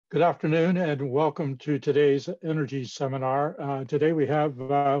Good afternoon and welcome to today's energy seminar. Today we have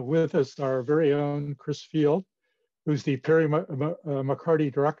with us our very own Chris Field, who's the Perry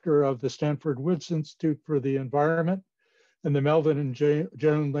McCarty Director of the Stanford Woods Institute for the Environment and the Melvin and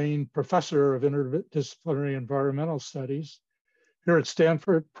Joan Lane Professor of Interdisciplinary Environmental Studies. Here at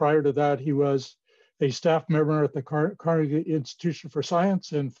Stanford, prior to that, he was a staff member at the Carnegie Institution for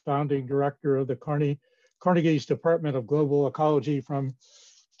Science and founding director of the Carnegie's Department of Global Ecology from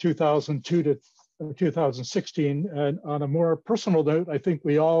 2002 to 2016. And on a more personal note, I think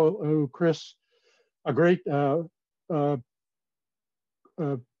we all owe Chris a great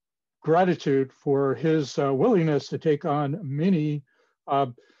gratitude for his willingness to take on many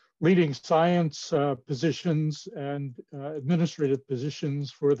leading science positions and administrative positions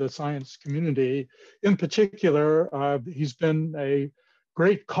for the science community. In particular, he's been a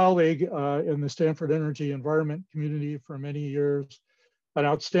great colleague in the Stanford Energy Environment community for many years, an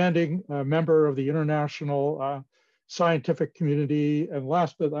outstanding member of the international scientific community, and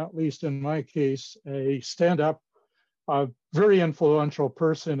last but not least, in my case, a stand-up, very influential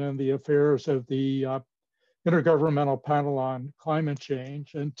person in the affairs of the Intergovernmental Panel on Climate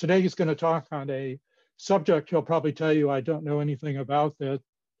Change. And today he's going to talk on a subject he'll probably tell you I don't know anything about that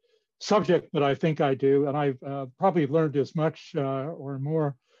subject, but I think I do. And I've probably learned as much or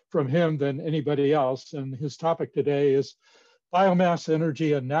more from him than anybody else. And his topic today is biomass,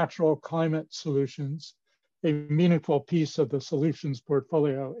 energy, and natural climate solutions, a meaningful piece of the solutions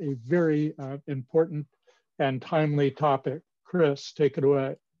portfolio, a very important and timely topic. Chris, take it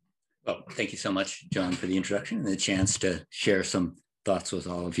away. Well, thank you so much, John, for the introduction and the chance to share some thoughts with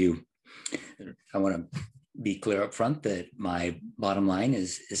all of you. I want to be clear up front that my bottom line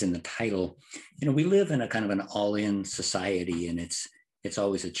is in the title. You know, we live in a kind of an all-in society, and it's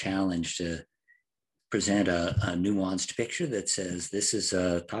always a challenge to present a nuanced picture that says this is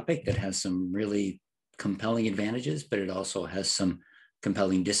a topic that has some really compelling advantages, but it also has some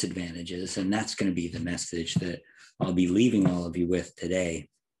compelling disadvantages. And that's going to be the message that I'll be leaving all of you with today.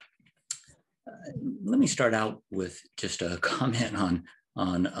 Let me start out with just a comment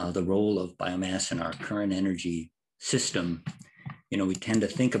on the role of biomass in our current energy system. You know, we tend to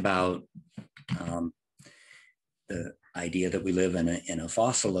think about the idea that we live in a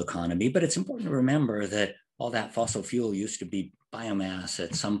fossil economy, but it's important to remember that all that fossil fuel used to be biomass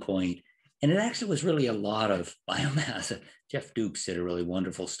at some point, and it actually was really a lot of biomass. Jeff Dukes did a really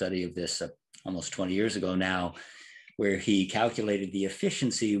wonderful study of this almost 20 years ago now, where he calculated the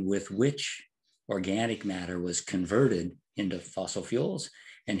efficiency with which organic matter was converted into fossil fuels,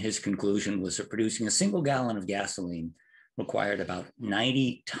 and his conclusion was that producing a single gallon of gasoline required about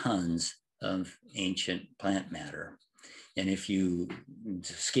 90 tons of ancient plant matter. And if you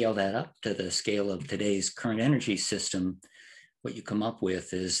scale that up to the scale of today's current energy system, what you come up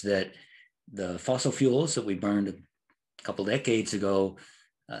with is that the fossil fuels that we burned a couple decades ago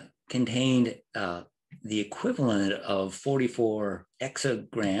contained the equivalent of 44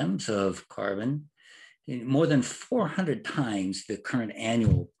 exagrams of carbon, more than 400 times the current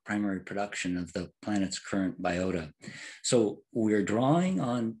annual primary production of the planet's current biota. So we're drawing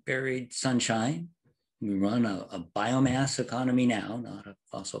on buried sunshine. We run a biomass economy now, not a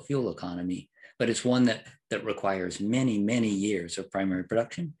fossil fuel economy, but it's one that requires many, many years of primary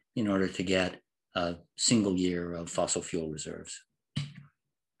production in order to get a single year of fossil fuel reserves.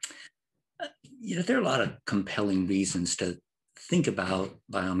 You know, there are a lot of compelling reasons to think about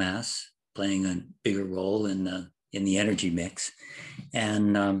biomass playing a bigger role in the energy mix,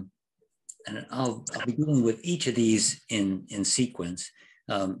 and I'll be dealing with each of these in sequence.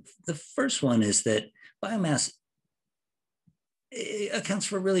 The first one is that biomass accounts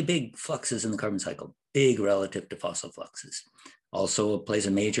for really big fluxes in the carbon cycle, big relative to fossil fluxes. Also, it plays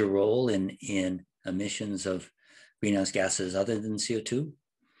a major role in emissions of greenhouse gases other than CO2.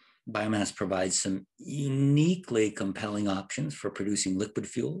 Biomass provides some uniquely compelling options for producing liquid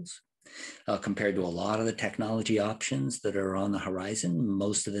fuels compared to a lot of the technology options that are on the horizon.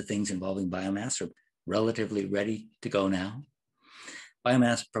 Most of the things involving biomass are relatively ready to go now.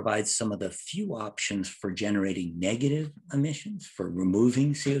 Biomass provides some of the few options for generating negative emissions, for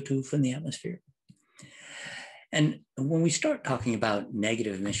removing CO2 from the atmosphere. And when we start talking about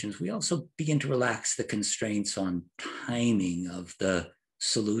negative emissions, we also begin to relax the constraints on timing of the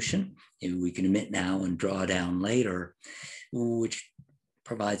solution. We can emit now and draw down later, which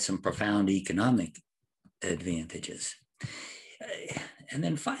provides some profound economic advantages. And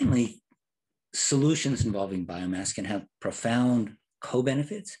then finally, solutions involving biomass can have profound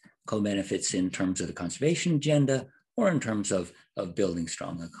co-benefits in terms of the conservation agenda or in terms of building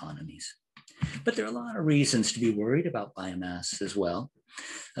strong economies. But there are a lot of reasons to be worried about biomass as well.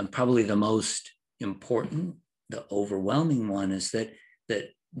 And probably the most important, the overwhelming one is that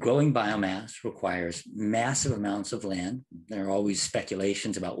growing biomass requires massive amounts of land. There are always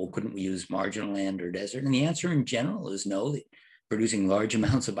speculations about, well, couldn't we use marginal land or desert? And the answer in general is no. That producing large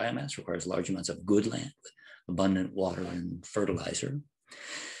amounts of biomass requires large amounts of good land with abundant water and fertilizer.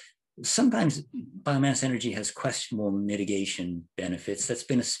 Sometimes biomass energy has questionable mitigation benefits. That's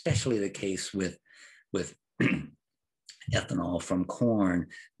been especially the case with ethanol from corn,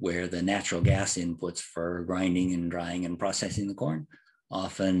 where the natural gas inputs for grinding and drying and processing the corn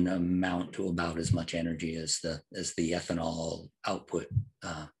often amount to about as much energy as the ethanol output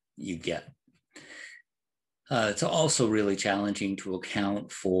you get. It's also really challenging to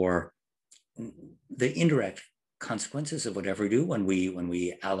account for the indirect consequences of whatever we do when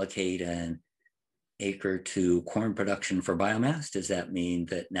we allocate an acre to corn production for biomass. Does that mean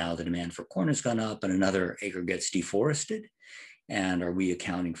that now the demand for corn has gone up and another acre gets deforested? And are we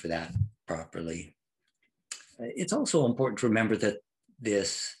accounting for that properly? It's also important to remember that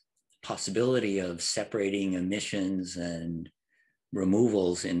this possibility of separating emissions and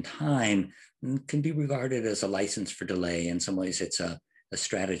removals in time can be regarded as a license for delay. In some ways, it's a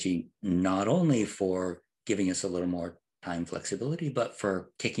strategy not only for giving us a little more time flexibility, but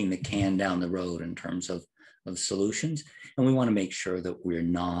for kicking the can down the road in terms of solutions. And we want to make sure that we're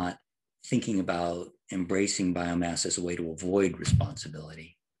not thinking about embracing biomass as a way to avoid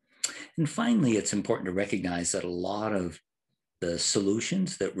responsibility. And finally, it's important to recognize that a lot of the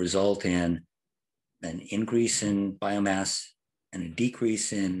solutions that result in an increase in biomass and a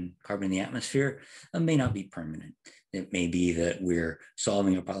decrease in carbon in the atmosphere may not be permanent. It may be that we're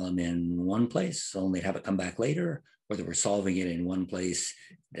solving a problem in one place only to have it come back later, or that we're solving it in one place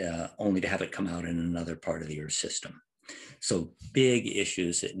only to have it come out in another part of the Earth system. So big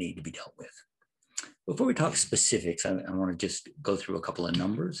issues that need to be dealt with. Before we talk specifics, I want to just go through a couple of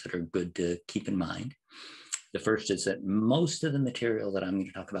numbers that are good to keep in mind. The first is that most of the material that I'm going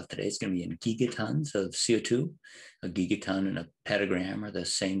to talk about today is going to be in gigatons of CO2. A gigaton and a petagram are the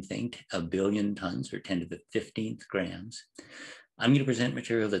same thing, a billion tons or 10 to the 15th grams. I'm going to present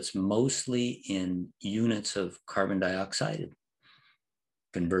material that's mostly in units of carbon dioxide.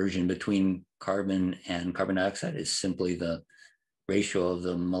 Conversion between carbon and carbon dioxide is simply the ratio of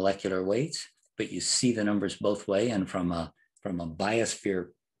the molecular weights, but you see the numbers both ways. And from a biosphere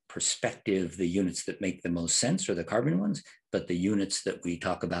perspective, the units that make the most sense are the carbon ones, but the units that we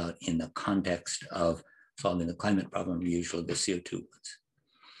talk about in the context of solving the climate problem are usually the CO2 ones.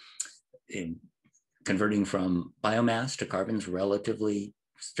 In converting from biomass to carbon is relatively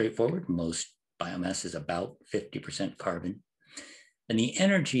straightforward. Most biomass is about 50% carbon. And the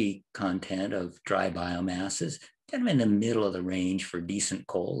energy content of dry biomass is kind of in the middle of the range for decent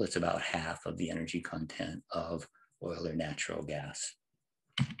coal. It's about half of the energy content of oil or natural gas.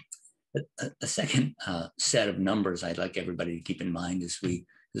 A second set of numbers I'd like everybody to keep in mind as we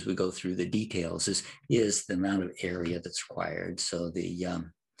go through the details is the amount of area that's required. So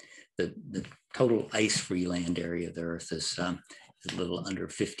the total ice-free land area of the Earth is a little under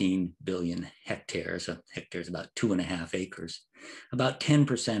 15 billion hectares. A hectare is about 2.5 acres. About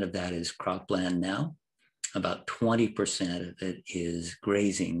 10% of that is cropland now. About 20% of it is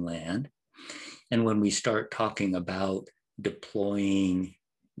grazing land. And when we start talking about deploying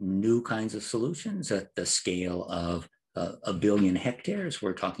new kinds of solutions at the scale of a billion hectares,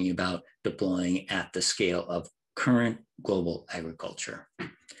 we're talking about deploying at the scale of current global agriculture.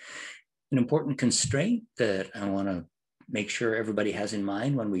 An important constraint that I want to make sure everybody has in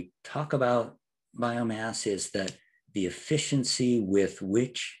mind when we talk about biomass is that the efficiency with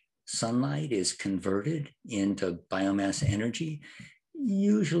which sunlight is converted into biomass energy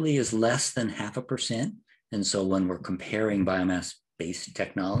usually is less than 0.5%. And so when we're comparing biomass-based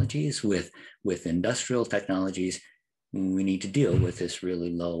technologies with industrial technologies, we need to deal with this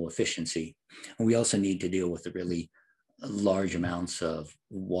really low efficiency. And we also need to deal with the really large amounts of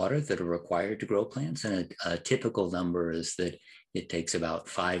water that are required to grow plants. And a typical number is that it takes about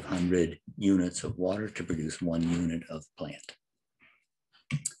 500 units of water to produce 1 unit of plant.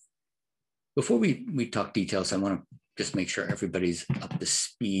 Before we talk details, I want to just make sure everybody's up to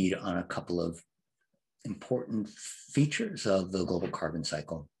speed on a couple of important features of the global carbon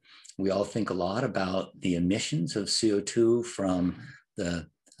cycle. We all think a lot about the emissions of CO2 from the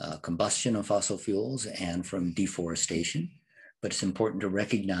combustion of fossil fuels and from deforestation, but it's important to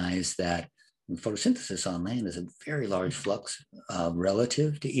recognize that photosynthesis on land is a very large flux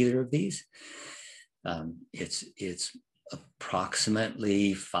relative to either of these. It's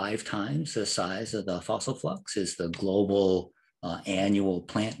approximately 5 times the size of the fossil flux is the global annual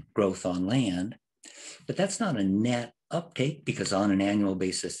plant growth on land, but that's not a net uptake because on an annual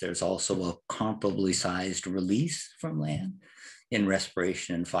basis, there's also a comparably sized release from land in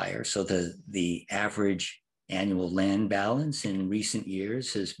respiration and fire. So the average annual land balance in recent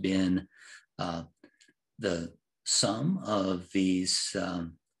years has been the sum of these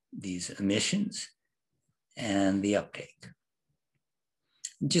emissions and the uptake.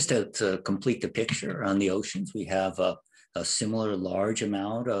 Just to complete the picture on the oceans, we have a similar large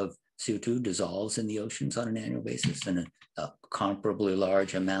amount of CO2 dissolves in the oceans on an annual basis, and a comparably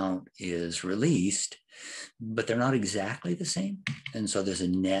large amount is released, but they're not exactly the same. And so there's a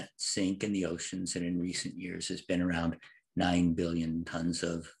net sink in the oceans, and in recent years has been around 9 billion tons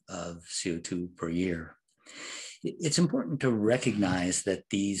of CO2 per year. It's important to recognize that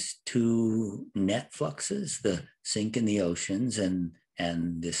these two net fluxes, the sink in the oceans and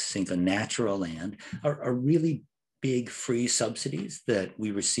this sink on natural land, are really big free subsidies that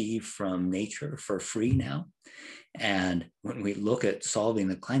we receive from nature for free now. And when we look at solving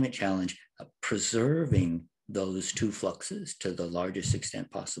the climate challenge, preserving those two fluxes to the largest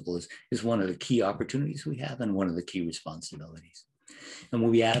extent possible is one of the key opportunities we have and one of the key responsibilities. And when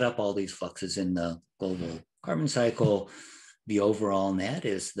we add up all these fluxes in the global carbon cycle, the overall net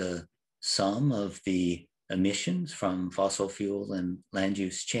is the sum of the emissions from fossil fuel and land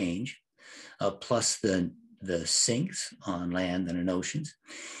use change, plus the sinks on land and in oceans,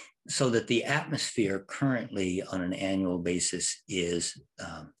 so that the atmosphere currently on an annual basis is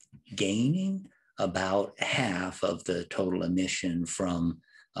gaining about half of the total emission from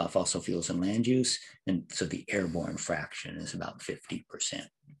fossil fuels and land use. And so the airborne fraction is about 50%.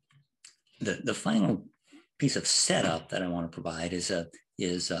 The final piece of setup that I want to provide is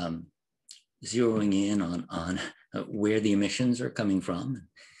zeroing in on where the emissions are coming from.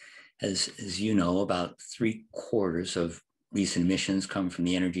 As you know, about 3/4 of recent emissions come from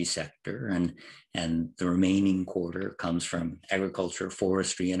the energy sector, and the remaining quarter comes from agriculture,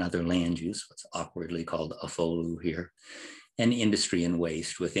 forestry, and other land use, what's awkwardly called AFOLU here, and industry and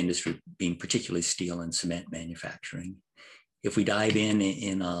waste, with industry being particularly steel and cement manufacturing. If we dive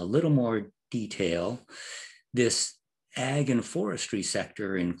in a little more detail, this ag and forestry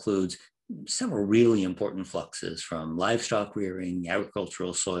sector includes several really important fluxes from livestock rearing,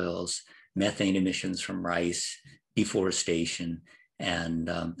 agricultural soils, methane emissions from rice, deforestation, and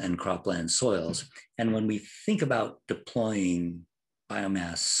cropland soils. And when we think about deploying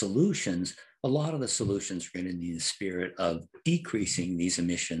biomass solutions, a lot of the solutions are going to be in the spirit of decreasing these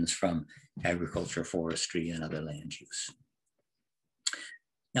emissions from agriculture, forestry, and other land use.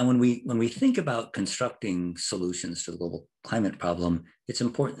 Now, when we think about constructing solutions to the global climate problem, it's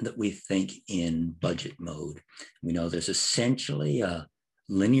important that we think in budget mode. We know there's essentially a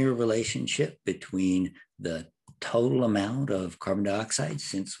linear relationship between the total amount of carbon dioxide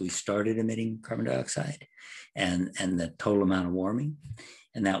since we started emitting carbon dioxide and the total amount of warming.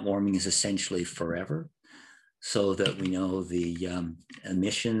 And that warming is essentially forever. So that we know the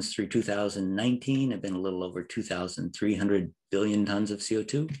emissions through 2019 have been a little over 2,300 billion tons of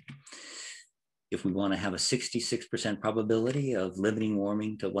CO2. If we want to have a 66% probability of limiting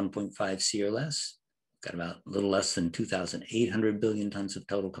warming to 1.5 C or less, got about a little less than 2,800 billion tons of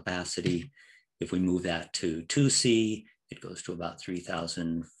total capacity. If we move that to 2C, it goes to about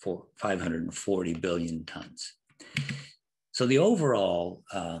 3,540 billion tons. So the overall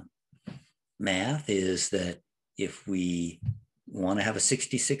math is that if we want to have a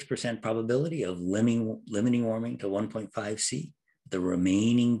 66% probability of limiting warming to 1.5 C, the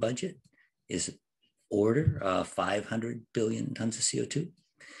remaining budget is order 500 billion tons of CO2.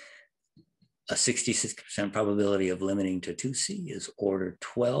 A 66% probability of limiting to 2C is order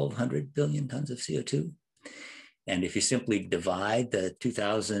 1,200 billion tons of CO2. And if you simply divide the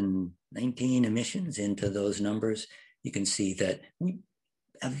 2019 emissions into those numbers, you can see that we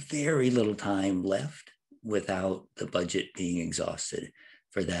have very little time left without the budget being exhausted.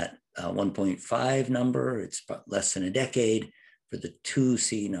 For that 1.5 number, it's less than a decade. For the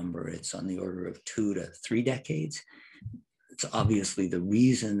 2C number, it's on the order of 2 to 3 decades. It's obviously the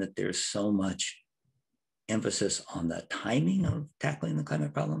reason that there's so much emphasis on the timing of tackling the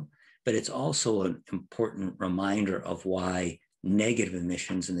climate problem, but it's also an important reminder of why negative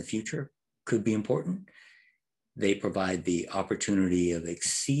emissions in the future could be important. They provide the opportunity of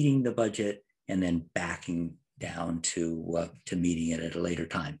exceeding the budget and then backing down to meeting it at a later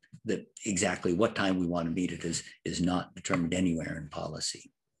time. That exactly what time we want to meet it is not determined anywhere in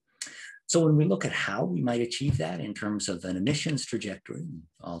policy. So when we look at how we might achieve that in terms of an emissions trajectory,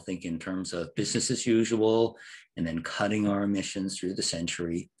 I'll think in terms of business as usual, and then cutting our emissions through the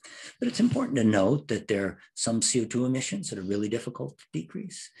century. But it's important to note that there are some CO2 emissions that are really difficult to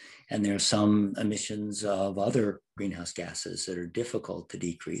decrease. And there are some emissions of other greenhouse gases that are difficult to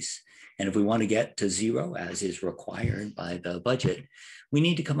decrease. And if we want to get to zero, as is required by the budget, we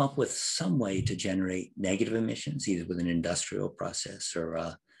need to come up with some way to generate negative emissions, either with an industrial process or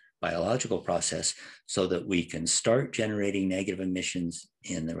a biological process, so that we can start generating negative emissions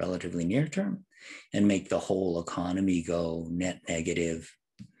in the relatively near term and make the whole economy go net negative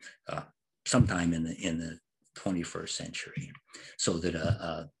sometime in the 21st century. So that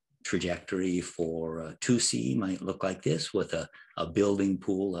a trajectory for 2C might look like this, with a building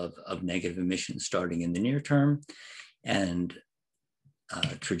pool of negative emissions starting in the near term, and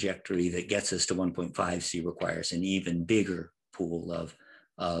a trajectory that gets us to 1.5C requires an even bigger pool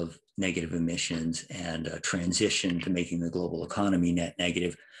of negative emissions, and a transition to making the global economy net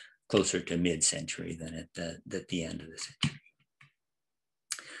negative closer to mid-century than at the end of the century.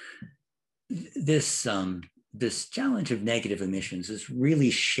 This challenge of negative emissions has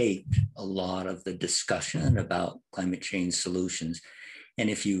really shaped a lot of the discussion about climate change solutions. And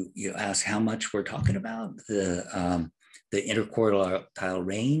if you ask how much we're talking about, the interquartile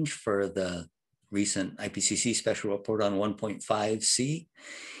range for the recent IPCC special report on 1.5C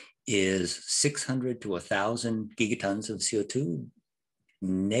is 600 to 1,000 gigatons of CO2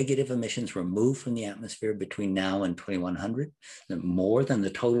 negative emissions removed from the atmosphere between now and 2100, more than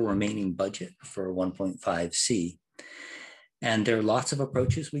the total remaining budget for 1.5C. And there are lots of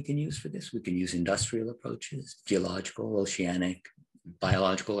approaches we can use for this. We can use industrial approaches, geological, oceanic,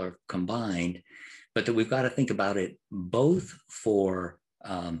 biological, or combined, but that we've got to think about it both for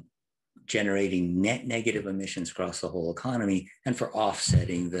generating net negative emissions across the whole economy, and for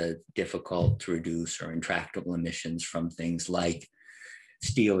offsetting the difficult to reduce or intractable emissions from things like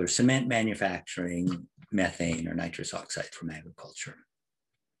steel or cement manufacturing, methane or nitrous oxide from agriculture.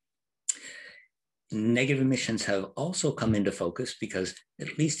 Negative emissions have also come into focus because,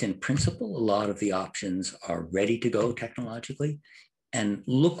 at least in principle, a lot of the options are ready to go technologically and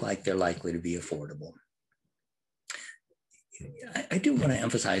look like they're likely to be affordable. I do want to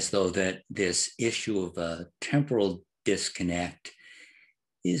emphasize, though, that this issue of a temporal disconnect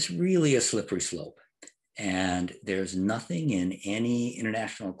is really a slippery slope. And there's nothing in any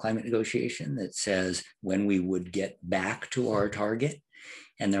international climate negotiation that says when we would get back to our target.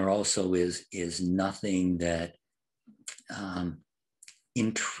 And there also is nothing that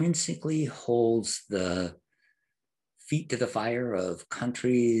intrinsically holds the feet to the fire of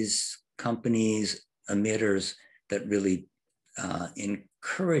countries, companies, emitters, that really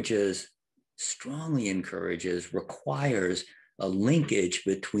strongly encourages, requires a linkage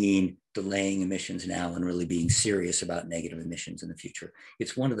between delaying emissions now and really being serious about negative emissions in the future.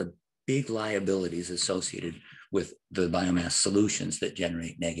 It's one of the big liabilities associated with the biomass solutions that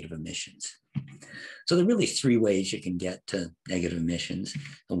generate negative emissions. So there are really three ways you can get to negative emissions.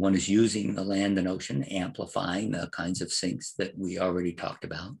 And one is using the land and ocean, amplifying the kinds of sinks that we already talked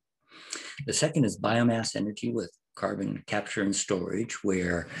about. The second is biomass energy with carbon capture and storage,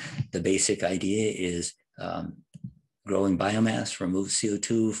 where the basic idea is growing biomass removes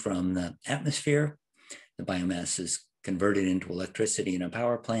CO2 from the atmosphere. The biomass is converted into electricity in a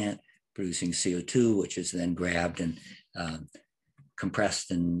power plant, producing CO2, which is then grabbed and compressed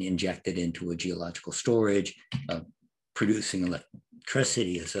and injected into a geological storage, producing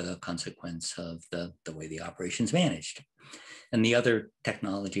electricity as a consequence of the way the operation is managed. And the other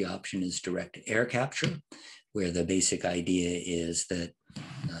technology option is direct air capture, where the basic idea is that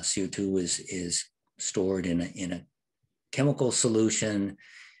CO2 is stored in a chemical solution,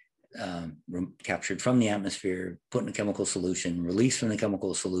 captured from the atmosphere, put in a chemical solution, released from the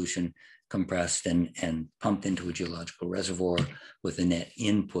chemical solution, compressed and pumped into a geological reservoir with a net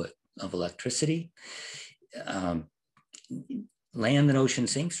input of electricity. Land and ocean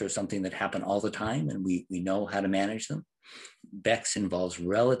sinks are something that happen all the time, and we know how to manage them. BECCS involves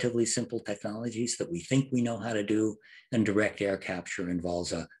relatively simple technologies that we think we know how to do, and direct air capture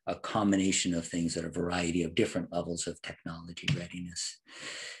involves a combination of things at a variety of different levels of technology readiness.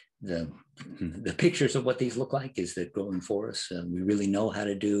 The pictures of what these look like is that going for us, we really know how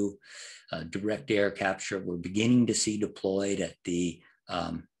to do direct air capture. We're beginning to see deployed at the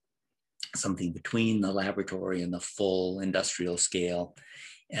something between the laboratory and the full industrial scale,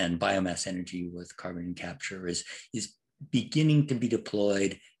 and biomass energy with carbon capture is beginning to be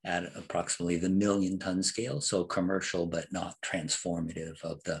deployed at approximately the 1 million ton scale, so commercial but not transformative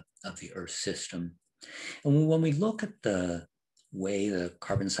of the Earth system. And when we look at the way the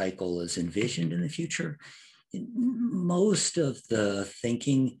carbon cycle is envisioned in the future, most of the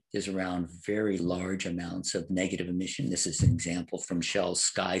thinking is around very large amounts of negative emission. This is an example from Shell's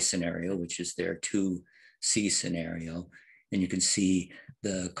Sky scenario, which is their 2C scenario. And you can see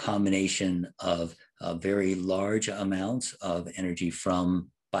the combination of very large amounts of energy from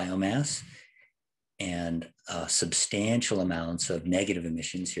biomass and substantial amounts of negative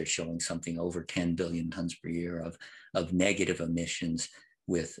emissions, here showing something over 10 billion tons per year of negative emissions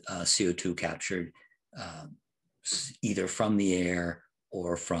with CO2 captured either from the air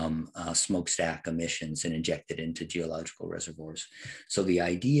or from smokestack emissions and injected into geological reservoirs. So the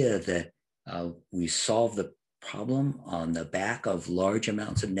idea that we solve the problem on the back of large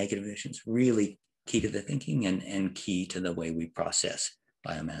amounts of negative emissions, really key to the thinking and key to the way we process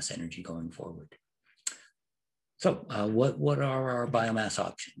biomass energy going forward. So what are our biomass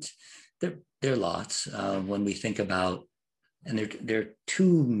options? There are lots. When we think about, and there are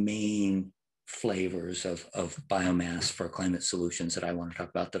two main flavors of biomass for climate solutions that I want to talk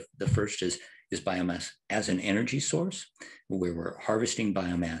about. The first is biomass as an energy source, where we're harvesting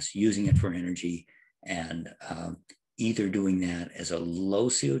biomass, using it for energy, and either doing that as a low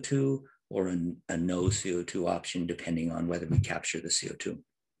CO2 or a no CO2 option, depending on whether we capture the CO2.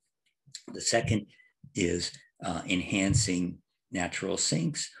 The second is enhancing natural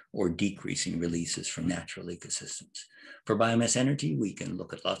sinks or decreasing releases from natural ecosystems. For biomass energy, we can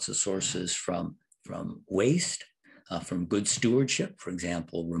look at lots of sources from waste, from good stewardship, for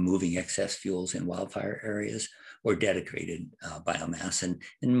example, removing excess fuels in wildfire areas, or dedicated biomass. And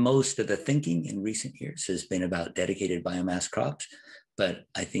most of the thinking in recent years has been about dedicated biomass crops, but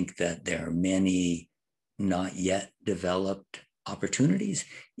I think that there are many not yet developed opportunities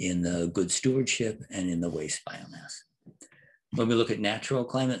in the good stewardship and in the waste biomass. When we look at natural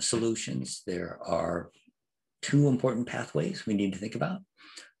climate solutions, there are two important pathways we need to think about.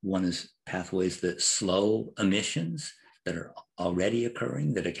 One is pathways that slow emissions that are already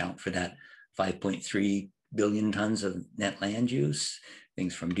occurring that account for that 5.3 billion tons of net land use,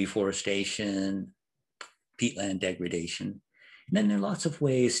 things from deforestation, peatland degradation. And then there are lots of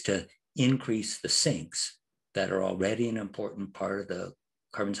ways to increase the sinks that are already an important part of the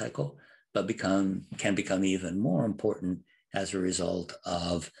carbon cycle, but can become even more important as a result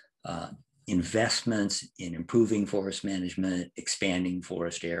of investments in improving forest management, expanding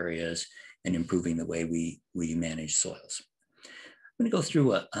forest areas, and improving the way we manage soils. I'm going to go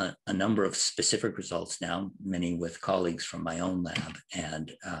through a number of specific results now, many with colleagues from my own lab,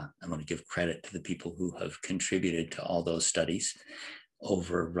 and I want to give credit to the people who have contributed to all those studies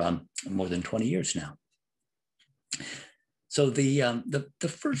over more than 20 years now. So the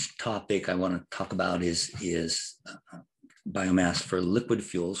first topic I want to talk about is biomass for liquid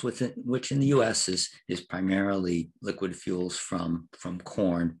fuels, which in the US is primarily liquid fuels from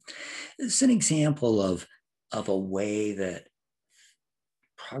corn. It's an example of a way that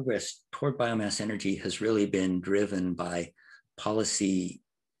progress toward biomass energy has really been driven by policy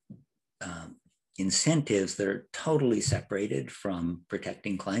incentives that are totally separated from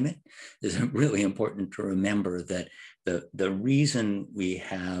protecting climate. It's really important to remember that the reason we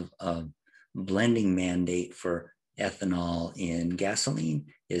have a blending mandate for ethanol in gasoline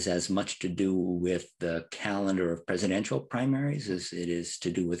is as much to do with the calendar of presidential primaries as it is to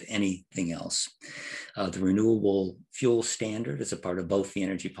do with anything else. The Renewable Fuel Standard is a part of both the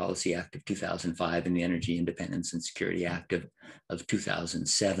Energy Policy Act of 2005 and the Energy Independence and Security Act of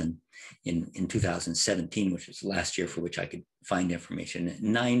 2007. In 2017, which was last year for which I could find information,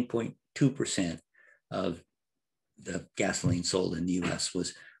 9.2% of the gasoline sold in the US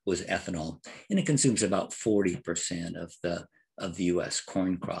was ethanol, and it consumes about 40% of the US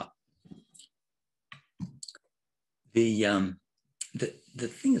corn crop. The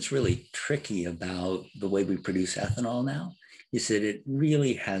thing that's really tricky about the way we produce ethanol now is that it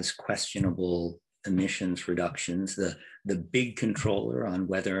really has questionable emissions reductions. The big controller on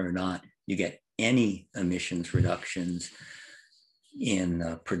whether or not you get any emissions reductions in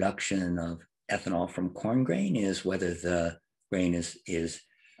the production of ethanol from corn grain is whether the grain is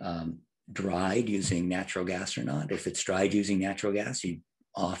dried using natural gas or not. If it's dried using natural gas, you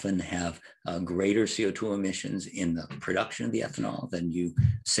often have greater CO2 emissions in the production of the ethanol than you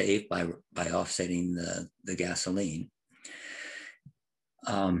save by offsetting the gasoline.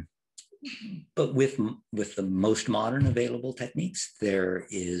 But with the most modern available techniques, there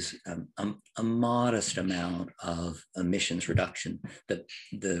is a modest amount of emissions reduction.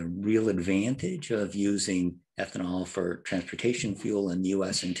 The real advantage of using ethanol for transportation fuel in the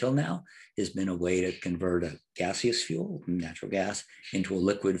US until now has been a way to convert a gaseous fuel, natural gas, into a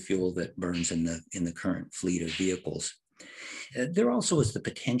liquid fuel that burns in the current fleet of vehicles. There also is the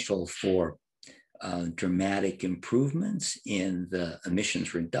potential for dramatic improvements in the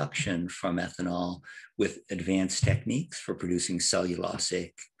emissions reduction from ethanol with advanced techniques for producing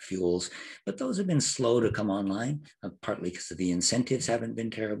cellulosic fuels. But those have been slow to come online, partly because the incentives haven't been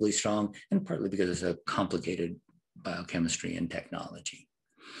terribly strong, and partly because it's a complicated biochemistry and technology.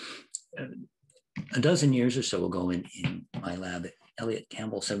 A dozen years or so ago in my lab, Elliot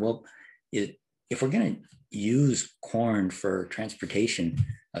Campbell said, well, if we're going to use corn for transportation,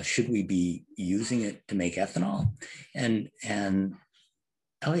 should we be using it to make ethanol? And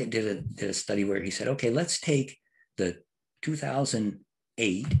Elliot did a study where he said, okay, let's take the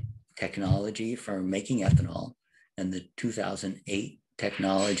 2008 technology for making ethanol and the 2008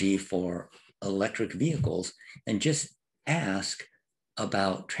 technology for electric vehicles and just ask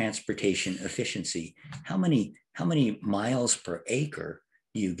about transportation efficiency. How many miles per acre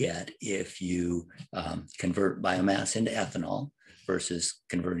you get if you convert biomass into ethanol versus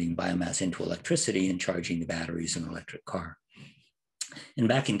converting biomass into electricity and charging the batteries in an electric car. And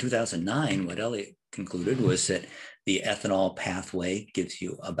back in 2009, what Elliot concluded was that the ethanol pathway gives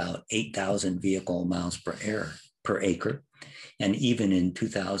you about 8,000 vehicle miles per acre. And even in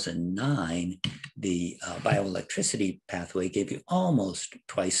 2009, the bioelectricity pathway gave you almost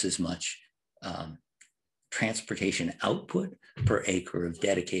twice as much transportation output per acre of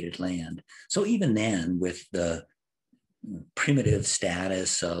dedicated land. So even then, with the primitive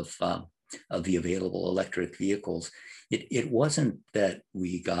status of the available electric vehicles, it wasn't that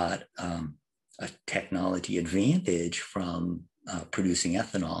we got a technology advantage from producing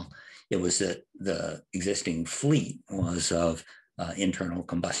ethanol. It was that the existing fleet was of internal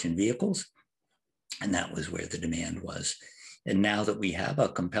combustion vehicles, and that was where the demand was. And now that we have a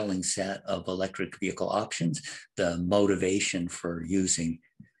compelling set of electric vehicle options, the motivation for using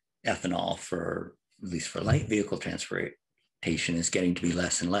ethanol for, at least for light vehicle transportation, is getting to be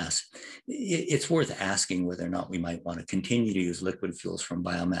less and less. It's worth asking whether or not we might want to continue to use liquid fuels from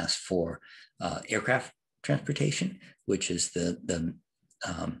biomass for aircraft transportation, which is the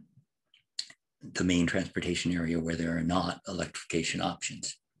main transportation area where there are not electrification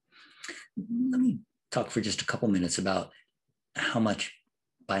options. Let me talk for just a couple minutes about how much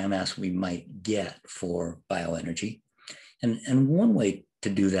biomass we might get for bioenergy. And one way to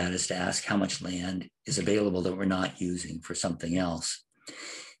do that is to ask how much land is available that we're not using for something else.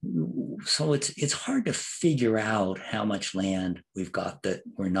 So it's hard to figure out how much land we've got that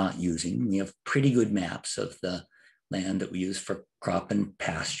we're not using. We have pretty good maps of the land that we use for crop and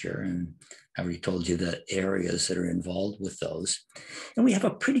pasture, and I already told you the areas that are involved with those. And we have a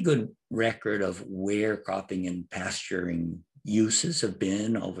pretty good record of where cropping and pasturing uses have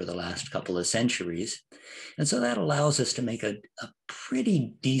been over the last couple of centuries. And so that allows us to make a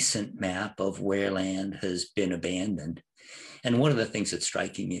pretty decent map of where land has been abandoned. And one of the things that's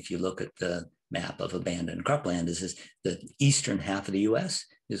striking, if you look at the map of abandoned cropland, is the eastern half of the US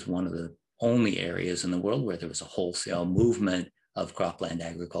is one of the only areas in the world where there was a wholesale movement of cropland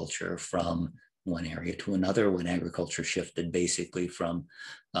agriculture from one area to another when agriculture shifted basically from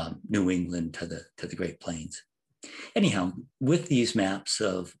New England to the Great Plains. Anyhow, with these maps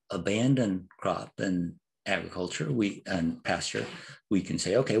of abandoned crop and agriculture and pasture, we can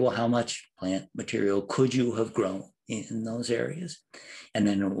say, okay, well, how much plant material could you have grown in those areas? And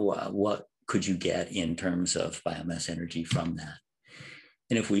then what could you get in terms of biomass energy from that?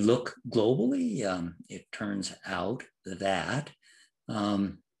 And if we look globally, it turns out that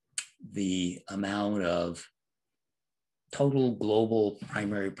the amount of total global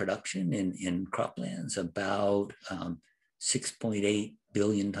primary production in croplands about 6.8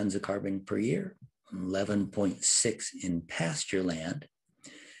 billion tons of carbon per year, 11.6 in pasture land,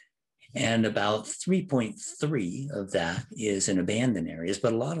 and about 3.3 of that is in abandoned areas.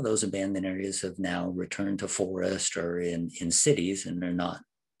 But a lot of those abandoned areas have now returned to forest or in cities, and they're not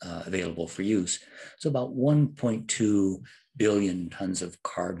available for use. So about 1.2 billion tons of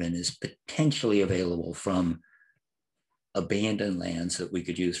carbon is potentially available from abandoned lands that we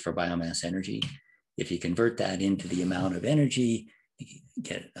could use for biomass energy. If you convert that into the amount of energy, you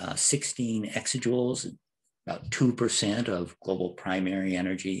get 16 exajoules, about 2% of global primary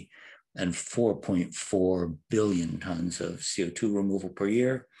energy, and 4.4 billion tons of CO2 removal per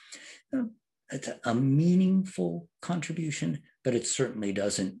year. It's a meaningful contribution, but it certainly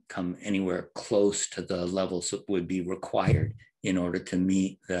doesn't come anywhere close to the levels that would be required in order to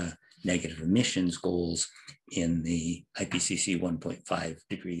meet the negative emissions goals in the IPCC 1.5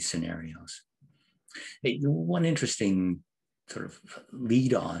 degree scenarios. One interesting sort of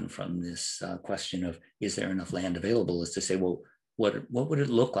lead on from this question of, is there enough land available, is to say, well, what would it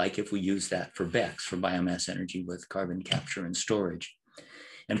look like if we use that for BECCS, for biomass energy with carbon capture and storage?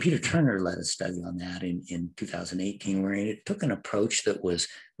 And Peter Turner led a study on that in 2018, where it took an approach that was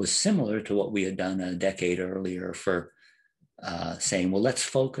similar to what we had done a decade earlier for saying, well, let's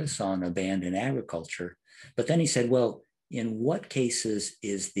focus on abandoned agriculture. But then he said, well, in what cases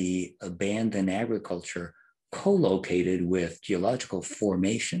is the abandoned agriculture co-located with geological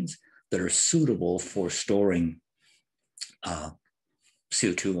formations that are suitable for storing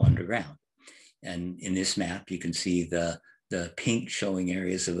CO2 underground? And in this map, you can see the pink showing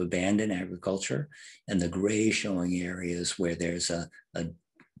areas of abandoned agriculture and the gray showing areas where there's a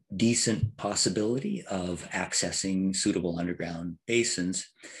decent possibility of accessing suitable underground basins,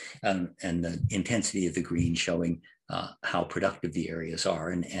 and the intensity of the green showing how productive the areas are.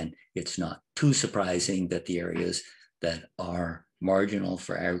 And it's not too surprising that the areas that are marginal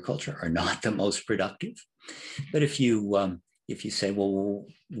for agriculture are not the most productive. But if you say, well,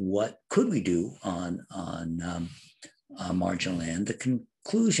 what could we do on marginal land? The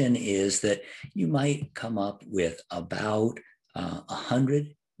conclusion is that you might come up with about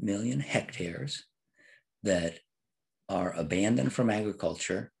 100 million hectares that are abandoned from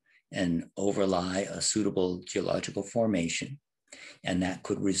agriculture and overlie a suitable geological formation. And that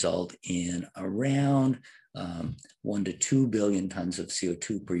could result in around 1 to 2 billion tons of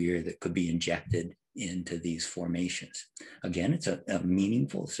CO2 per year that could be injected into these formations. Again, it's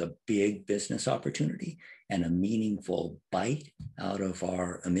a big business opportunity and a meaningful bite out of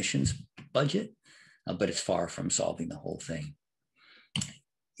our emissions budget, but it's far from solving the whole thing.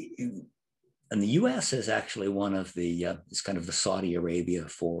 And the U.S. is actually one of the, it's kind of the Saudi Arabia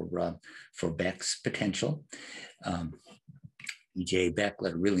for BECCS potential. E.J. Beck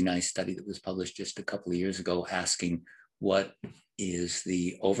led a really nice study that was published just a couple of years ago asking what is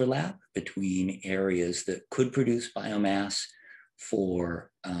the overlap between areas that could produce biomass for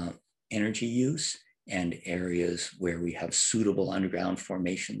energy use and areas where we have suitable underground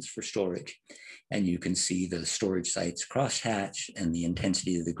formations for storage. And you can see the storage sites crosshatched and the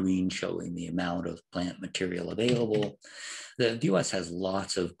intensity of the green showing the amount of plant material available. The US has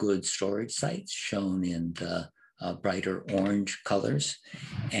lots of good storage sites shown in the brighter orange colors.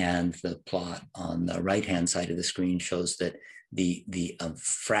 And the plot on the right-hand side of the screen shows that the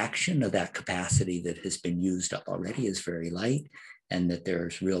fraction of that capacity that has been used up already is very light, and that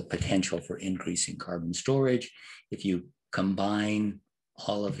there's real potential for increasing carbon storage. If you combine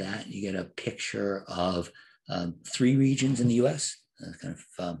all of that, you get a picture of 3 regions in the US, kind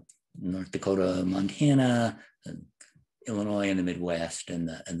of North Dakota, Montana, Illinois and the Midwest and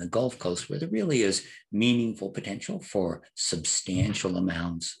the Gulf Coast, where there really is meaningful potential for substantial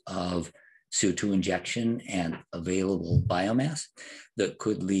amounts of CO2 injection and available biomass that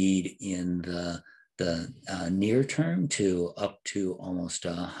could lead in the near term to up to almost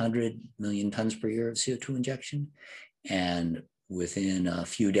 100 million tons per year of CO2 injection, and within a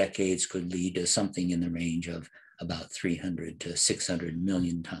few decades could lead to something in the range of about 300 to 600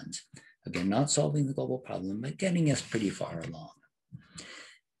 million tons. Again, not solving the global problem, but getting us pretty far along.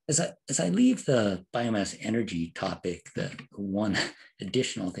 As I leave the biomass energy topic, the one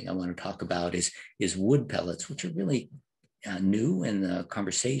additional thing I want to talk about is wood pellets, which are really new in the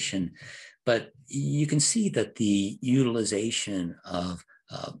conversation. But you can see that the utilization of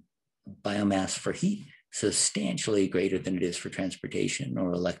biomass for heat substantially greater than it is for transportation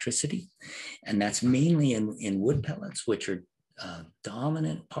or electricity. And that's mainly in wood pellets, which are a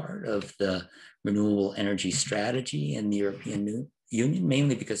dominant part of the renewable energy strategy in the European Union,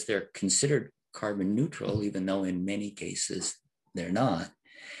 mainly because they're considered carbon neutral, even though in many cases they're not.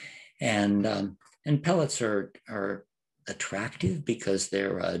 And pellets are attractive because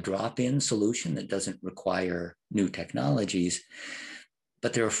they're a drop-in solution that doesn't require new technologies,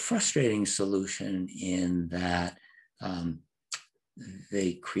 but they're a frustrating solution in that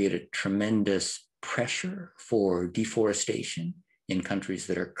they create a tremendous pressure for deforestation in countries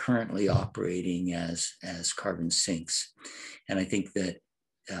that are currently operating as carbon sinks. And I think that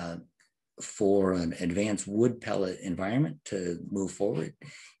for an advanced wood pellet environment to move forward,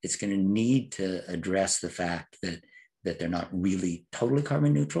 it's going to need to address the fact that they're not really totally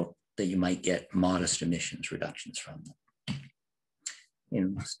carbon neutral, that you might get modest emissions reductions from them.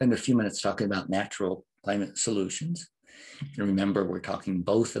 Spend a few minutes talking about natural climate solutions. And remember, we're talking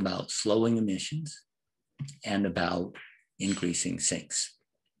both about slowing emissions and about increasing sinks.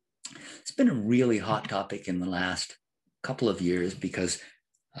 It's been a really hot topic in the last couple of years because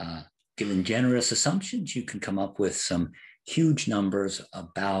given generous assumptions, you can come up with some huge numbers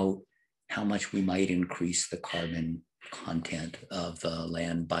about how much we might increase the carbon content of the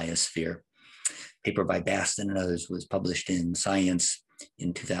land biosphere. A paper by Baston and others was published in Science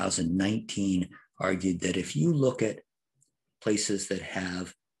in 2019, argued that if you look at places that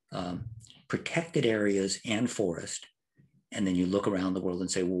have protected areas and forest, and then you look around the world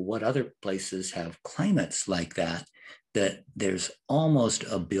and say, well, what other places have climates like that? That there's almost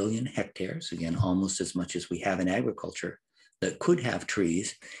 1 billion hectares, again, almost as much as we have in agriculture, that could have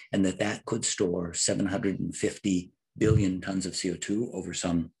trees, and that could store 750 billion tons of CO2 over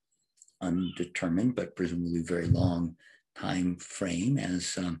some undetermined but presumably very long time frame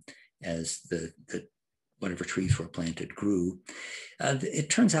as the whatever trees were planted grew. It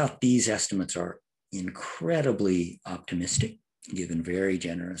turns out these estimates are incredibly optimistic, given very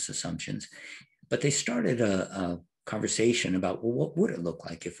generous assumptions, but they started a conversation about, well, what would it look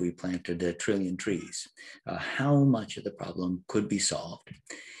like if we planted 1 trillion trees? How much of the problem could be solved?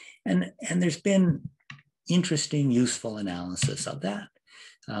 And there's been interesting, useful analysis of that.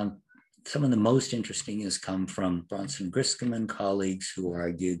 Some of the most interesting has come from Bronson Griscom and colleagues, who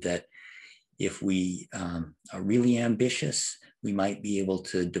argued that if we are really ambitious, we might be able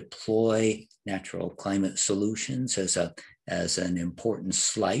to deploy natural climate solutions as an important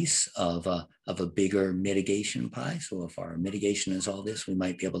slice of a bigger mitigation pie. So if our mitigation is all this, we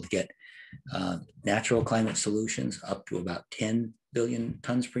might be able to get natural climate solutions up to about 10 billion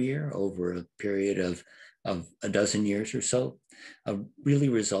tons per year over a period of a dozen years or so, really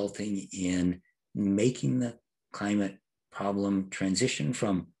resulting in making the climate problem transition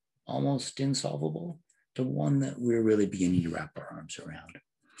from almost insolvable to one that we're really beginning to wrap our arms around.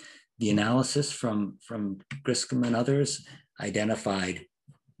 The analysis from Griscom and others identified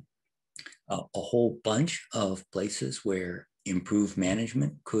a whole bunch of places where improved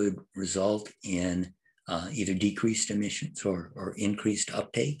management could result in either decreased emissions or increased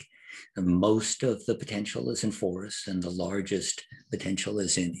uptake. And most of the potential is in forests, and the largest potential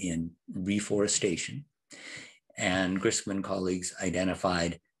is in reforestation. And Griscom and colleagues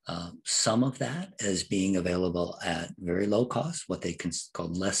identified some of that as being available at very low cost, what they call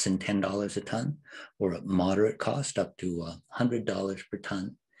less than $10 a ton, or at moderate cost up to $100 per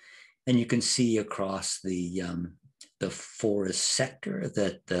ton. And you can see across the forest sector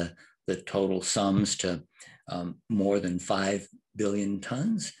that the total sums to more than 5 billion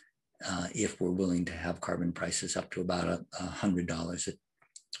tons if we're willing to have carbon prices up to about $100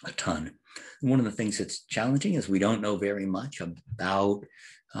 a ton. And one of the things that's challenging is we don't know very much about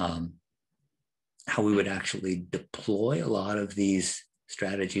how we would actually deploy a lot of these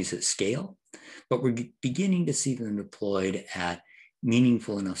strategies at scale, but we're beginning to see them deployed at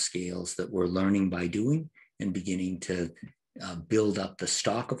meaningful enough scales that we're learning by doing and beginning to build up the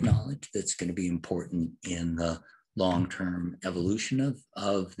stock of knowledge that's going to be important in the long-term evolution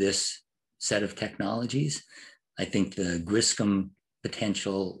of this set of technologies. I think the Griscom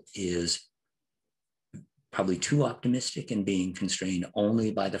potential is probably too optimistic in being constrained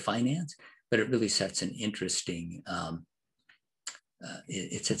only by the finance, but it really sets an interesting,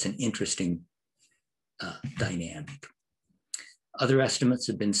 dynamic. Other estimates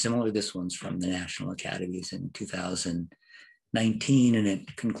have been similar. This one's from the National Academies in 2019, and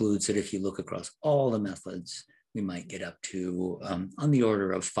it concludes that if you look across all the methods, we might get up to on the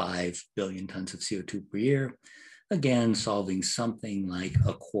order of 5 billion tons of CO2 per year. Again, solving something like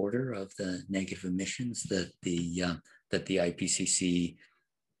a quarter of the negative emissions that the IPCC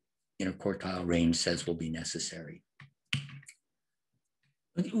interquartile range says will be necessary.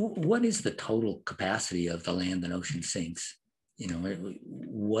 What is the total capacity of the land and ocean sinks?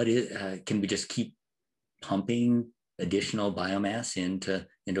 What is, can we just keep pumping additional biomass into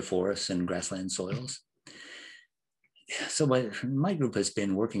forests and grassland soils? So my group has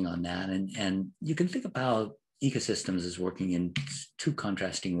been working on that, and you can think about ecosystems as working in two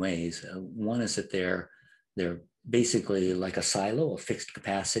contrasting ways. One is that they're basically like a silo of fixed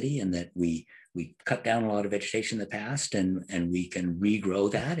capacity, and that we cut down a lot of vegetation in the past, and we can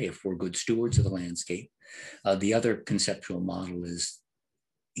regrow that if we're good stewards of the landscape. The other conceptual model is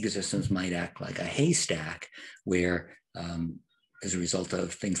ecosystems might act like a haystack, where as a result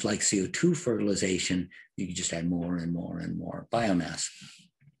of things like CO2 fertilization, you can just add more and more and more biomass.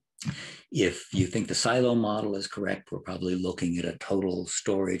 If you think the silo model is correct, we're probably looking at a total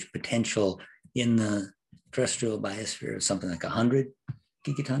storage potential in the terrestrial biosphere of something like 100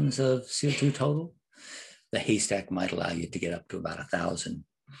 gigatons of CO2 total. The haystack might allow you to get up to about 1,000.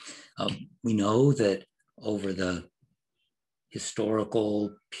 We know that over the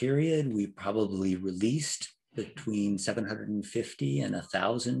historical period, we probably released between 750 and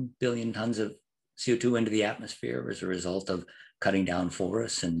 1,000 billion tons of CO2 into the atmosphere as a result of cutting down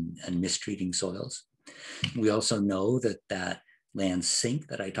forests and mistreating soils. We also know that land sink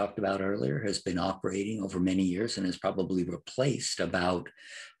that I talked about earlier has been operating over many years and has probably replaced about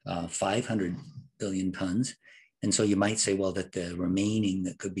 500 billion tons. And so you might say, well, that the remaining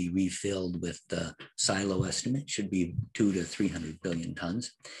that could be refilled with the silo estimate should be 200 to 300 billion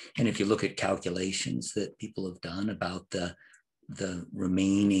tons. And if you look at calculations that people have done about the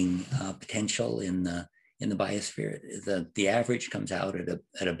remaining potential in the biosphere, the average comes out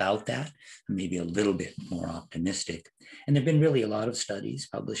at about that, maybe a little bit more optimistic. And there've been really a lot of studies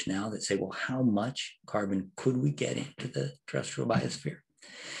published now that say, well, how much carbon could we get into the terrestrial biosphere?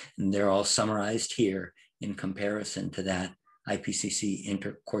 And they're all summarized here in comparison to that IPCC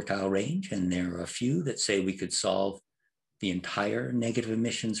interquartile range. And there are a few that say we could solve the entire negative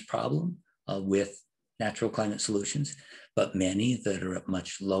emissions problem with natural climate solutions, but many that are at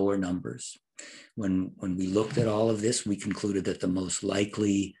much lower numbers. When we looked at all of this, we concluded that the most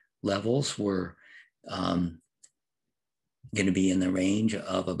likely levels were going to be in the range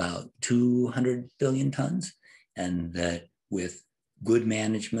of about 200 billion tons, and that with good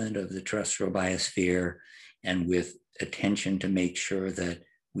management of the terrestrial biosphere and with attention to make sure that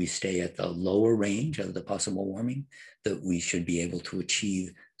we stay at the lower range of the possible warming, that we should be able to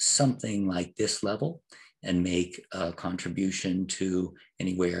achieve something like this level and make a contribution to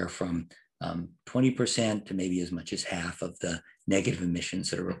anywhere from 20% to maybe as much as half of the negative emissions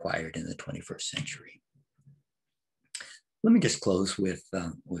that are required in the 21st century. Let me just close with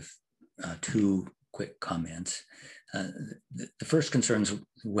two quick comments. The first concerns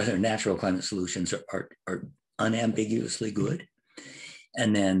whether natural climate solutions are unambiguously good,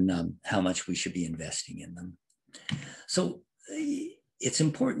 and then how much we should be investing in them. So it's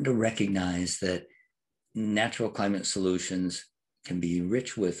important to recognize that natural climate solutions can be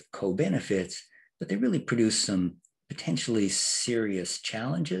rich with co-benefits, but they really produce some potentially serious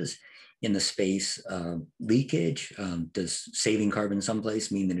challenges in the space of leakage. Does saving carbon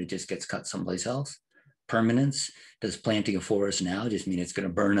someplace mean that it just gets cut someplace else? Permanence, does planting a forest now just mean it's going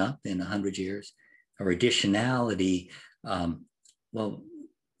to burn up in 100 years? Or additionality, well,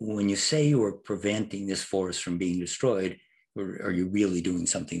 when you say you are preventing this forest from being destroyed, are you really doing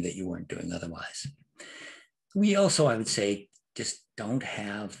something that you weren't doing otherwise? We also, I would say, just don't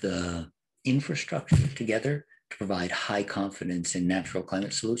have the infrastructure together to provide high confidence in natural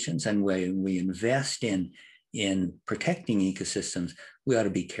climate solutions. And when we invest in protecting ecosystems, we ought to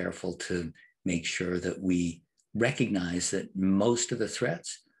be careful to make sure that we recognize that most of the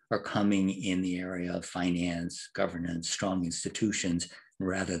threats are coming in the area of finance, governance, strong institutions,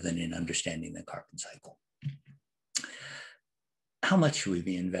 rather than in understanding the carbon cycle. How much should we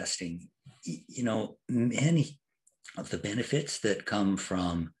be investing? You know, many of the benefits that come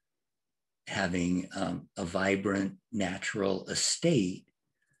from having a vibrant natural estate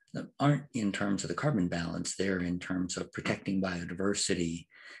aren't in terms of the carbon balance, they're in terms of protecting biodiversity,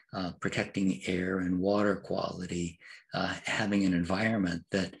 protecting air and water quality, having an environment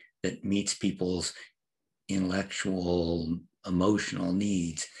that meets people's intellectual, emotional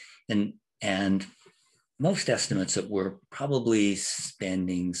needs. And most estimates that we're probably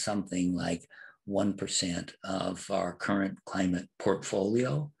spending something like 1% of our current climate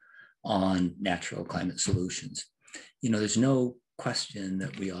portfolio on natural climate solutions. You know, there's no question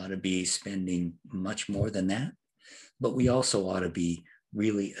that we ought to be spending much more than that, but we also ought to be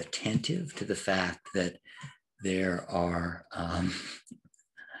really attentive to the fact that there are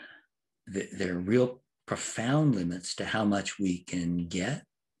real profound limits to how much we can get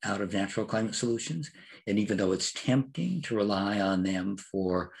out of natural climate solutions. And even though it's tempting to rely on them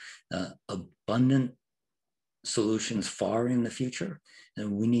for abundant solutions far in the future,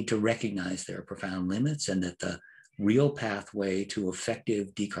 and we need to recognize there are profound limits, and that the real pathway to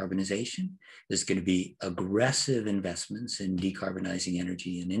effective decarbonization is going to be aggressive investments in decarbonizing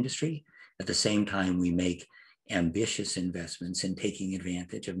energy and industry. At the same time, we make ambitious investments in taking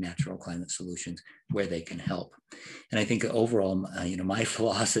advantage of natural climate solutions where they can help. And I think overall, you know, my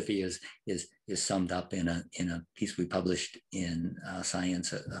philosophy is summed up in a piece we published in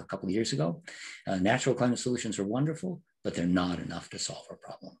Science a couple of years ago. Natural climate solutions are wonderful, but they're not enough to solve our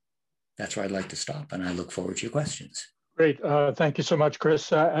problem. That's where I'd like to stop, and I look forward to your questions. Great. Thank you so much,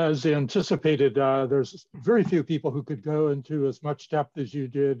 Chris. As anticipated, there's very few people who could go into as much depth as you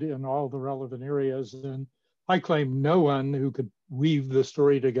did in all the relevant areas. And I claim no one who could weave the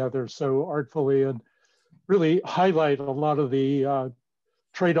story together so artfully and really highlight a lot of the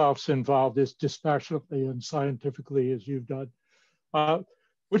trade-offs involved as dispassionately and scientifically as you've done.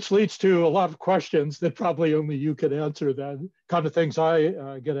 Which leads to a lot of questions that probably only you could answer, that kind of things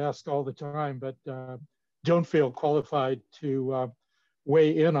I get asked all the time, but don't feel qualified to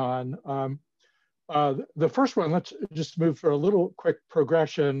weigh in on. The first one, let's just move for a little quick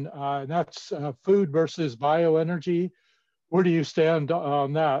progression, and that's food versus bioenergy. Where do you stand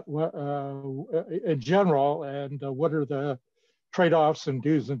on that in general, and what are the trade-offs and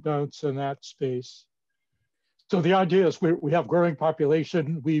do's and don'ts in that space? So the idea is we have growing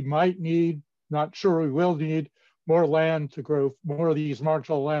population. We might need, not sure we will need, more land to grow, more of these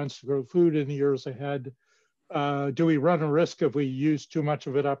marginal lands to grow food in the years ahead. Do we run a risk if we use too much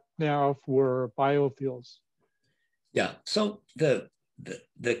of it up now for biofuels? Yeah, so the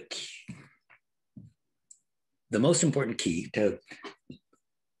most important key to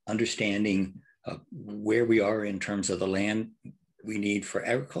understanding where we are in terms of the land we need for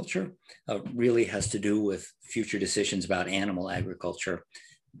agriculture really has to do with future decisions about animal agriculture.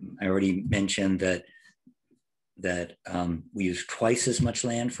 I already mentioned that we use twice as much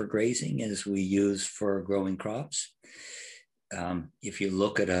land for grazing as we use for growing crops. If you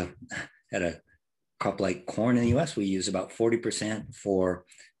look at a crop like corn in the US, we use about 40% for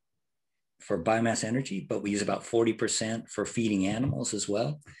biomass energy, but we use about 40% for feeding animals as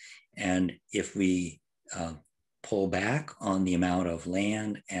well. And if we pull back on the amount of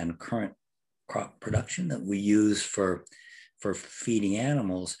land and current crop production that we use for feeding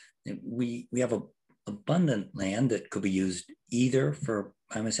animals, we have abundant land that could be used either for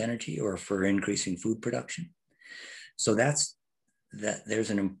biomass energy or for increasing food production. So there's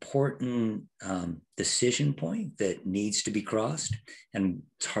an important decision point that needs to be crossed, and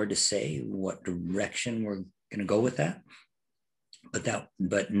it's hard to say what direction we're going to go with that.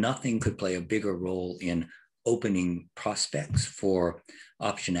 But nothing could play a bigger role in opening prospects for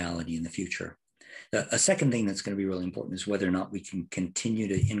optionality in the future. A second thing that's going to be really important is whether or not we can continue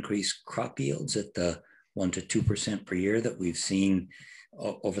to increase crop yields at the 1 to 2% per year that we've seen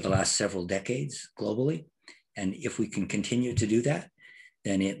over the last several decades globally. And if we can continue to do that,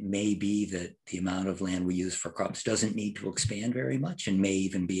 then it may be that the amount of land we use for crops doesn't need to expand very much and may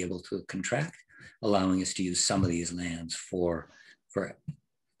even be able to contract, allowing us to use some of these lands for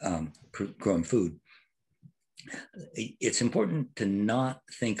growing food. It's important to not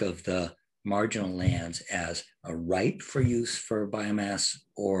think of the marginal lands as a ripe for use for biomass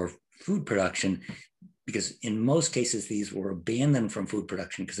or food production, because in most cases, these were abandoned from food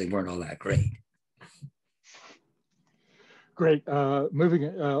production because they weren't all that great. Great. Moving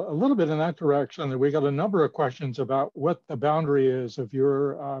a little bit in that direction, we got a number of questions about what the boundary is of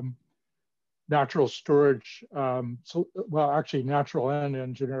your natural storage, well, actually natural and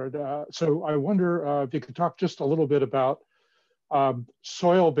engineered. So I wonder if you could talk just a little bit about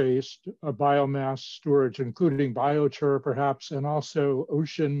soil-based biomass storage, including biochar perhaps, and also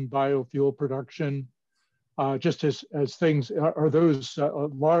ocean biofuel production. Just as things, are those,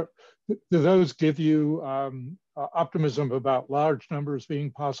 do those give you optimism about large numbers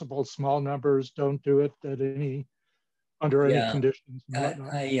being possible, small numbers don't do it at under any conditions and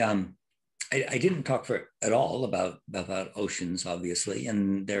whatnot? I didn't talk at all about oceans, obviously,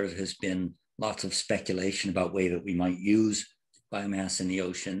 and there has been lots of speculation about way that we might use biomass in the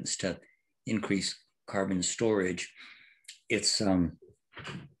oceans to increase carbon storage. It's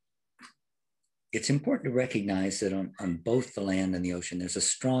important to recognize that on both the land and the ocean, there's a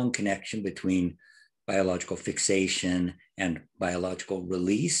strong connection between biological fixation and biological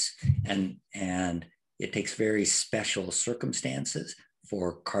release, and it takes very special circumstances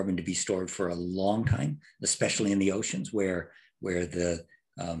for carbon to be stored for a long time, especially in the oceans where the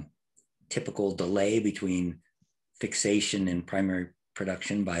typical delay between fixation and primary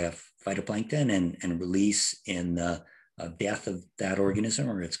production by a phytoplankton and release in the death of that organism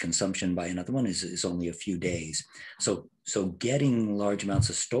or its consumption by another one is only a few days. So getting large amounts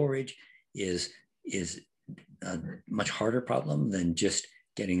of storage is a much harder problem than just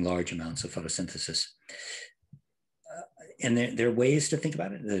getting large amounts of photosynthesis. And there are ways to think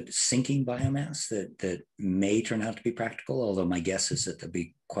about it, the sinking biomass that may turn out to be practical, although my guess is that they'll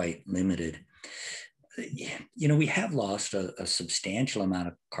be quite limited. You know, we have lost a substantial amount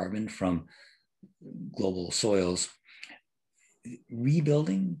of carbon from global soils.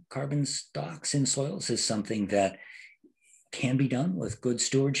 Rebuilding carbon stocks in soils is something that can be done with good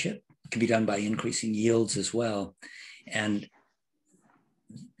stewardship. It can be done by increasing yields as well. And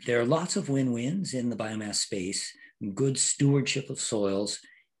there are lots of win-wins in the biomass space. Good stewardship of soils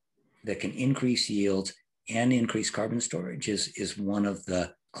that can increase yields and increase carbon storage is one of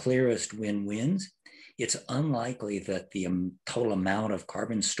the clearest win-wins. It's unlikely that the total amount of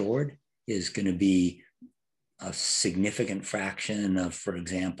carbon stored is going to be a significant fraction of, for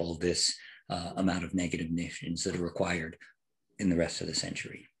example, this amount of negative emissions that are required in the rest of the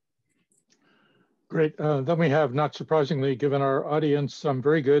century. Great. Then we have, not surprisingly, given our audience some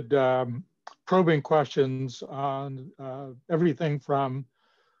very good probing questions on everything from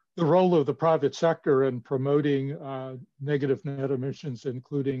the role of the private sector in promoting negative net emissions,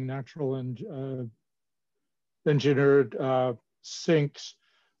 including natural and engineered sinks,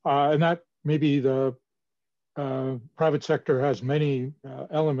 and that maybe the private sector has many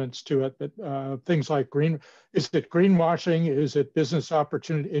elements to it, but things like is it greenwashing? Is it business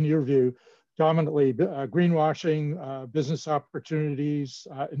opportunity, in your view, dominantly greenwashing, business opportunities,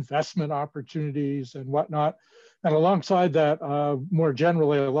 investment opportunities and whatnot? And alongside that, more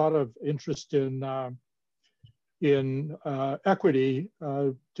generally, a lot of interest in equity,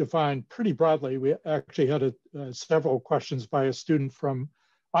 defined pretty broadly. We actually had several questions by a student from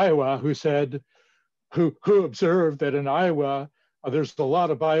Iowa who said, who observed that in Iowa, there's a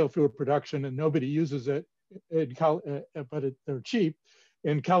lot of biofuel production and nobody uses it, but they're cheap.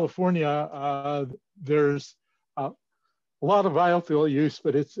 In California, there's a lot of biofuel use,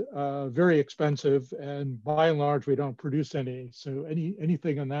 but it's very expensive, and by and large, we don't produce any. So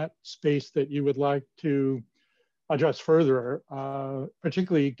anything in that space that you would like to address further,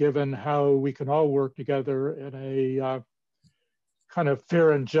 particularly given how we can all work together in a kind of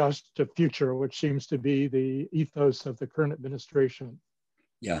fair and just future, which seems to be the ethos of the current administration?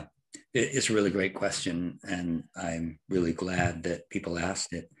 Yeah, it's a really great question, and I'm really glad that people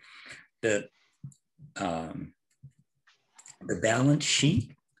asked it. The balance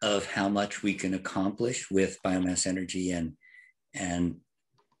sheet of how much we can accomplish with biomass energy and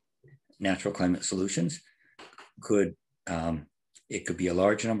natural climate solutions could it could be a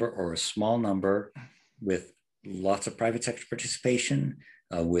large number or a small number, with lots of private sector participation,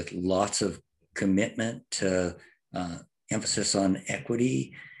 with lots of commitment to emphasis on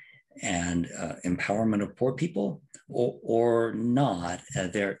equity and empowerment of poor people, or not.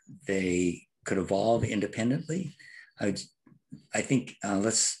 They could evolve independently. I think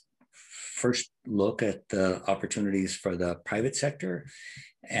let's first look at the opportunities for the private sector.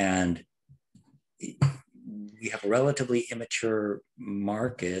 And we have relatively immature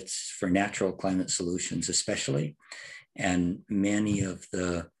markets for natural climate solutions, especially. And many of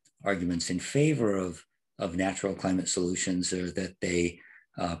the arguments in favor of natural climate solutions are that they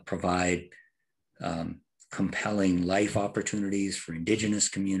provide compelling life opportunities for indigenous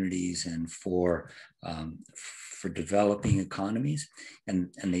communities and for developing economies.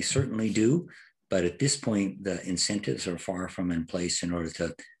 And they certainly do. But at this point, the incentives are far from in place in order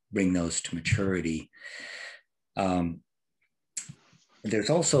to bring those to maturity. There's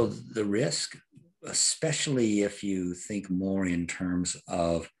also the risk, especially if you think more in terms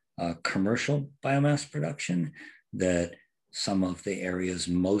of commercial biomass production, that some of the areas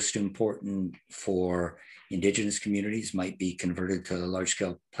most important for indigenous communities might be converted to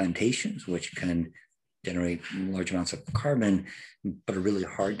large-scale plantations, which can generate large amounts of carbon, but are really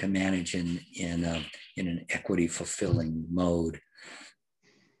hard to manage in an equity-fulfilling mode.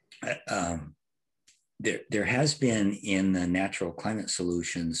 There has been in the natural climate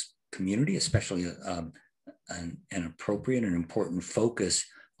solutions community, especially an appropriate and important focus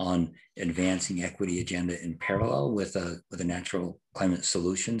on advancing equity agenda in parallel with a natural climate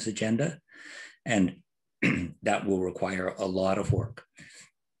solutions agenda. And that will require a lot of work.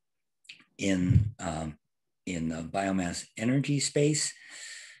 In the biomass energy space,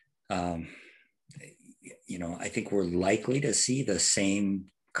 I think we're likely to see the same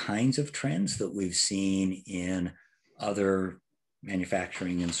kinds of trends that we've seen in other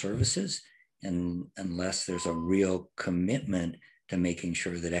manufacturing and services, and unless there's a real commitment to making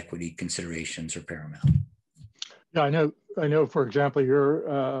sure that equity considerations are paramount. Yeah, I know, for example,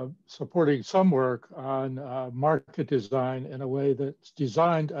 you're supporting some work on market design in a way that's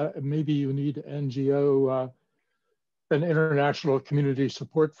designed, maybe you need NGO and international community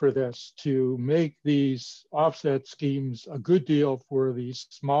support for this, to make these offset schemes a good deal for these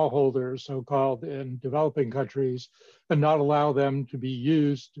smallholders, so-called, in developing countries, and not allow them to be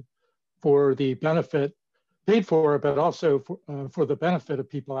used for the benefit, paid for, but also for the benefit of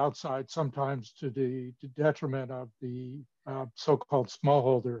people outside, sometimes to the detriment of the so-called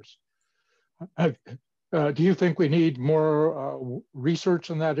smallholders. Do you think we need more research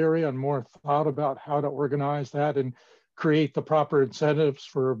in that area and more thought about how to organize that and create the proper incentives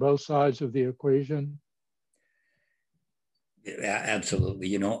for both sides of the equation? Yeah,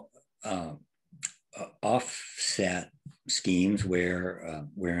 absolutely. Offset schemes where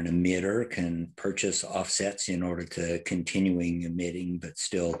an emitter can purchase offsets in order to continuing emitting but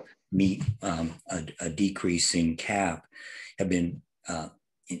still meet a decreasing cap have been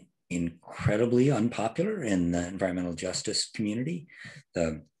incredibly unpopular in the environmental justice community.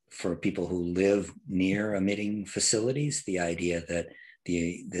 For people who live near emitting facilities, the idea that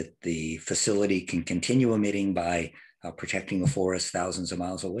the facility can continue emitting by protecting a forest thousands of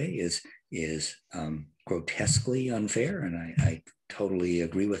miles away is grotesquely unfair, and I totally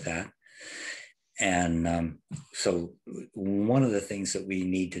agree with that. And so one of the things that we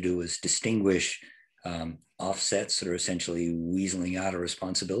need to do is distinguish offsets that are essentially weaseling out a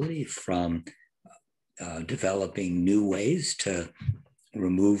responsibility from developing new ways to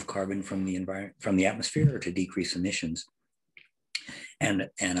remove carbon from the environment, from the atmosphere, or to decrease emissions. And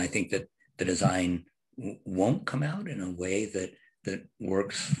I think that the design won't come out in a way that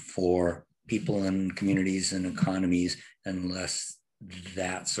works for people and communities and economies unless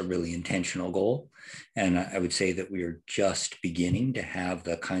that's a really intentional goal. And I would say that we are just beginning to have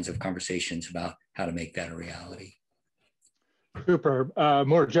the kinds of conversations about how to make that a reality. Super.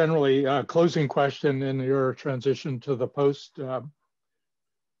 More generally, closing question in your transition to the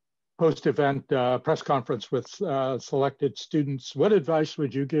post-event press conference with selected students. What advice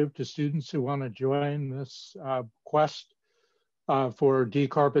would you give to students who want to join this quest for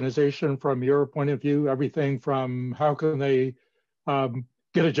decarbonization from your point of view? Everything from how can they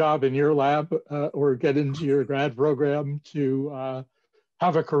get a job in your lab or get into your grad program to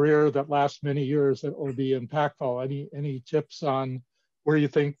have a career that lasts many years that will be impactful. Any tips on where you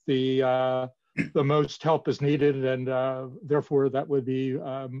think the most help is needed, and therefore that would be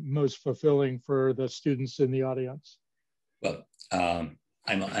most fulfilling for the students in the audience? Well,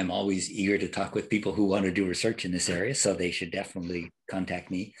 I'm always eager to talk with people who want to do research in this area, so they should definitely contact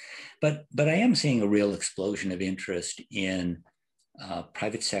me. But I am seeing a real explosion of interest in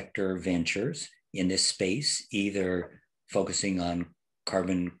private sector ventures in this space, either focusing on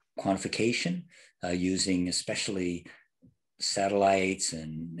carbon quantification, using especially satellites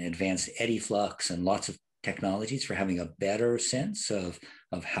and advanced eddy flux and lots of technologies for having a better sense of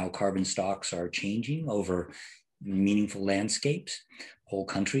how carbon stocks are changing over meaningful landscapes, whole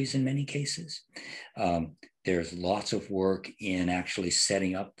countries in many cases. There's lots of work in actually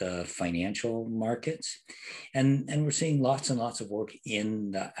setting up the financial markets. And we're seeing lots and lots of work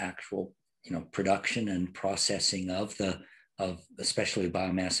in the actual production and processing of especially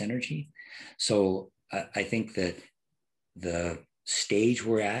biomass energy. So I think that the stage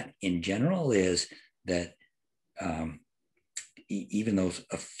we're at in general is that even though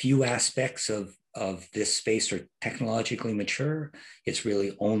a few aspects of this space are technologically mature, it's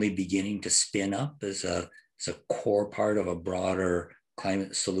really only beginning to spin up as a core part of a broader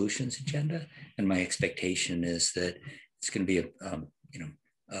climate solutions agenda. And my expectation is that it's going to be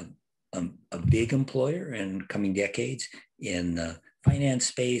a big employer in coming decades in the finance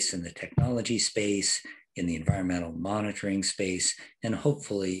space, in the technology space, in the environmental monitoring space, and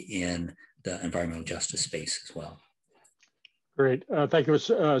hopefully in the environmental justice space as well. Great. Thank you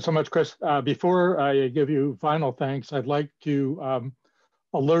so much, Chris. Before I give you final thanks, I'd like to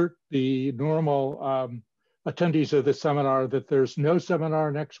alert the normal attendees of this seminar that there's no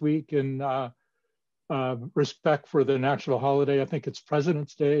seminar next week in respect for the national holiday. I think it's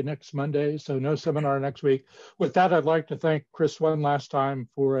President's Day next Monday, so no seminar next week. With that, I'd like to thank Chris one last time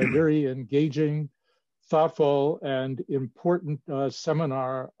for a very engaging, thoughtful, and important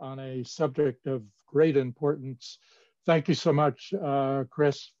seminar on a subject of great importance. Thank you so much,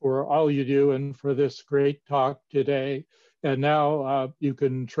 Chris, for all you do and for this great talk today. And now you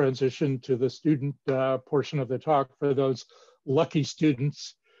can transition to the student portion of the talk for those lucky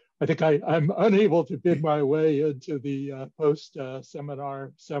students. I think I'm unable to bid my way into the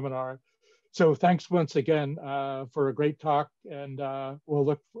post-seminar. So thanks once again for a great talk, and we'll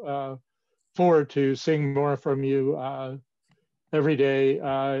look forward to seeing more from you every day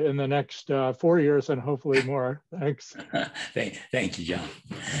in the next 4 years and hopefully more. Thanks. Thank you, John.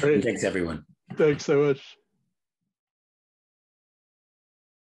 Great. Thanks, everyone. Thanks so much.